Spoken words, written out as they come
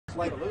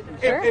Like,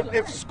 Sure.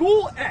 if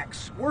school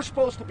X we're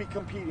supposed to be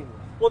competing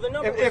with, Well, the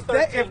number was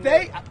 13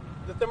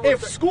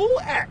 if school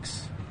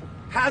X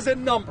has a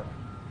number,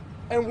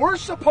 and we're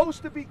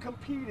supposed to be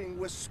competing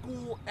with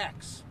school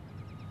X,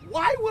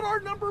 why would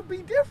our number be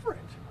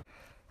different?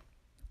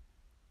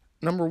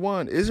 Number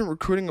one, isn't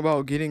recruiting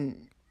about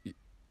getting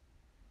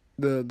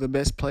the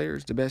best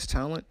players, the best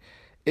talent?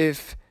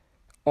 If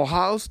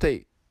Ohio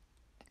State,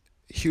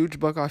 huge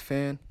Buckeye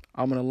fan,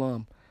 I'm an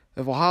alum.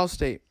 If Ohio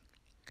State,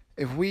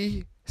 if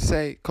we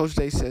say, Coach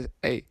Day says,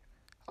 hey,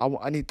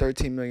 I need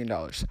 $13 million,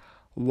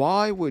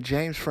 why would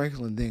James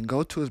Franklin then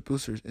go to his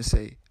boosters and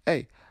say,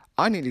 hey,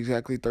 I need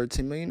exactly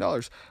 $13 million?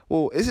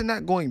 Well, isn't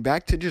that going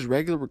back to just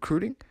regular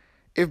recruiting?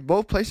 If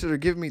both places are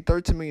giving me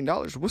 $13 million,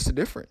 what's the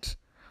difference?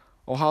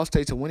 Ohio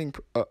State's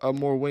a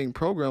more winning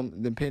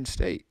program than Penn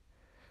State.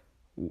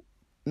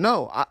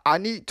 No, I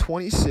need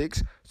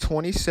 26,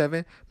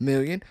 27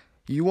 million.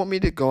 You want me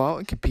to go out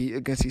and compete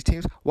against these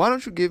teams? Why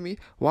don't you give me?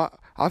 Why?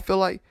 I feel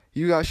like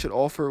you guys should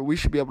offer. We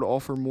should be able to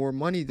offer more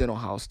money than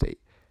Ohio State.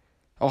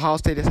 Ohio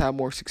State has had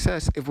more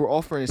success. If we're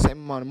offering the same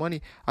amount of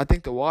money, I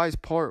think the wise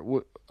part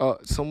would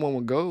someone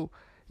would go.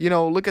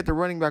 Look at the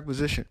running back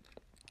position.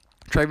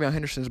 TreVeyon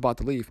Henderson's about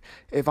to leave.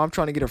 If I'm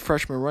trying to get a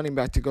freshman running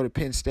back to go to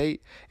Penn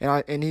State,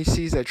 and he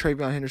sees that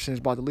TreVeyon Henderson is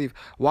about to leave,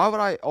 why would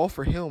I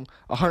offer him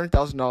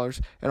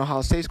 $100,000 and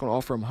Ohio State's going to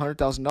offer him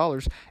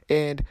 $100,000,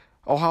 and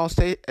Ohio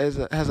State has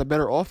a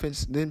better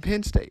offense than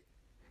Penn State?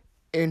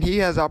 And he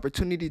has the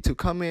opportunity to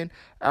come in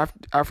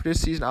after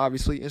this season,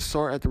 obviously, and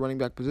start at the running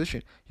back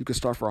position. You could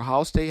start for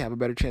Ohio State, have a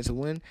better chance of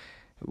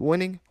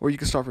winning, or you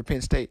can start for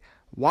Penn State.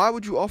 Why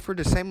would you offer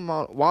the same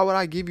amount? Why would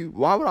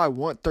I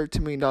want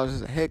 $13 million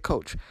as a head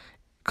coach?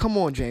 Come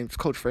on,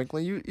 Coach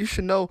Franklin. You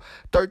should know.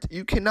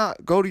 You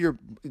cannot go to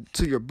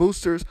your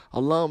boosters,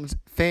 alums,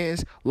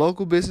 fans,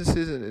 local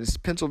businesses in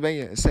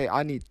Pennsylvania and say,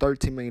 I need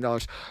 $13 million.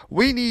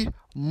 We need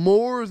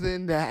more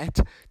than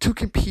that to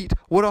compete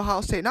with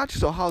Ohio State. Not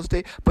just Ohio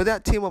State, but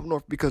that team up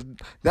north, because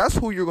that's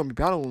who you're going to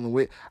be battling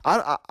with.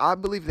 I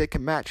believe they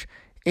can match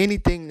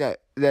anything that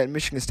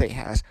Michigan State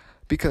has,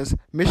 because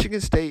Michigan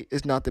State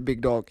is not the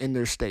big dog in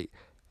their state.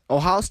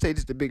 Ohio State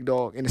is the big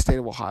dog in the state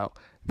of Ohio.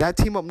 That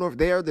team up north,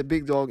 they are the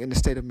big dog in the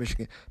state of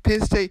Michigan.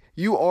 Penn State,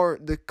 you are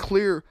the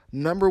clear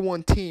number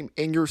one team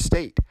in your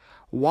state.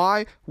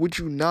 Why would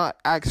you not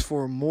ask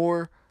for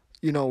more,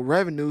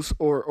 revenues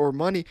or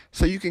money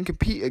so you can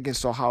compete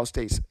against Ohio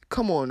State?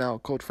 Come on now,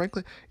 Coach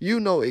Franklin. You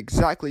know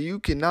exactly.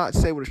 You cannot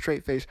say with a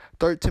straight face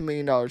 $13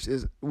 million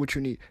is what you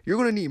need. You're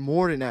going to need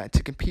more than that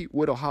to compete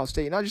with Ohio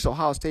State. Not just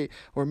Ohio State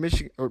or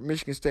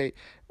Michigan State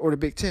or the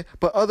Big Ten,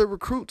 but other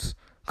recruits.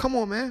 Come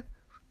on, man.